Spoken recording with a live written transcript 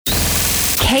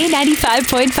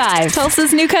K95.5,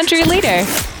 Tulsa's new country leader.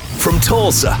 From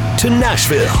Tulsa to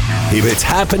Nashville, if it's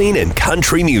happening in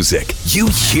country music, you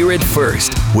hear it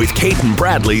first with Cait and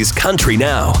Bradley's Country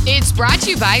Now. It's brought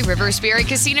to you by River Spirit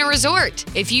Casino Resort.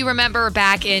 If you remember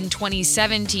back in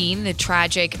 2017, the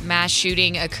tragic mass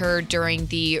shooting occurred during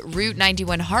the Route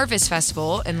 91 Harvest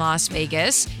Festival in Las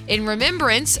Vegas. In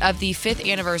remembrance of the 5th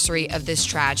anniversary of this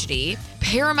tragedy,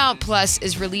 Paramount Plus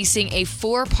is releasing a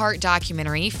 4-part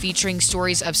documentary featuring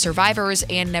stories of survivors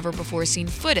and never-before-seen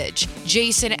footage.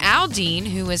 Jason Aldean,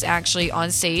 who was actually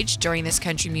on stage during this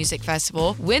country music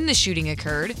festival when the shooting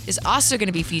occurred, is also going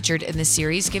to be featured in the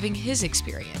series, giving his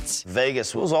experience.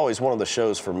 Vegas was always one of the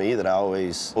shows for me that I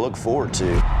always look forward to.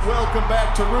 Welcome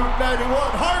back to Route 91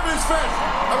 Harvest Fest.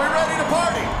 Are we ready to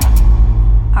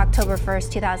party? October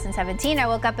 1st, 2017, I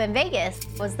woke up in Vegas.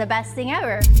 It was the best thing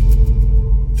ever.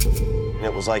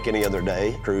 It was like any other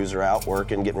day. Crews are out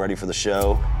working, getting ready for the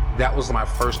show. That was my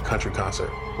first country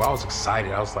concert. Well, I was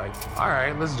excited. I was like, all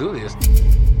right, let's do this.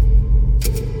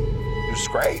 It was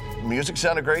great. Music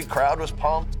sounded great. Crowd was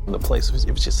pumped. The place was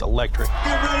just electric.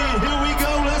 Get ready, and here we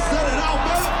go. Let's set it out,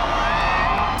 baby.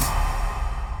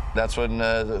 That's when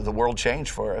the world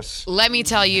changed for us. Let me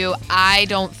tell you, I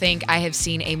don't think I have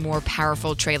seen a more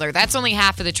powerful trailer. That's only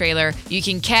half of the trailer. You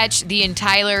can catch the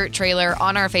entire trailer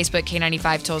on our Facebook,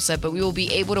 K95 Tulsa, but we will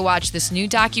be able to watch this new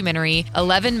documentary,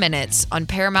 11 minutes, on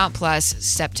Paramount Plus,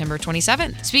 September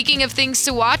 27th. Speaking of things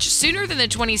to watch, sooner than the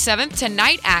 27th,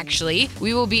 tonight actually,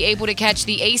 we will be able to catch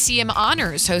the ACM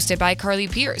Honors, hosted by Carly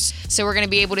Pierce. So we're going to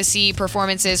be able to see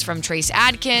performances from Trace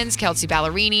Adkins, Kelsey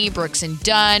Ballerini, Brooks and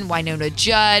Dunn, Winona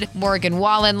Judd, Morgan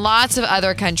Wallen, lots of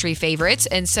other country favorites,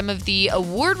 and some of the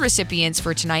award recipients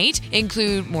for tonight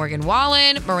include Morgan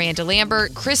Wallen, Miranda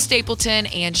Lambert, Chris Stapleton,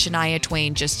 and Shania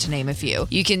Twain, just to name a few.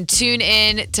 You can tune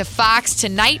in to Fox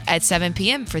tonight at 7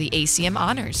 p.m. for the ACM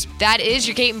Honors. That is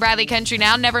your Cait and Bradley Country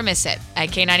Now. Never miss it at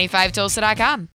K95Tulsa.com.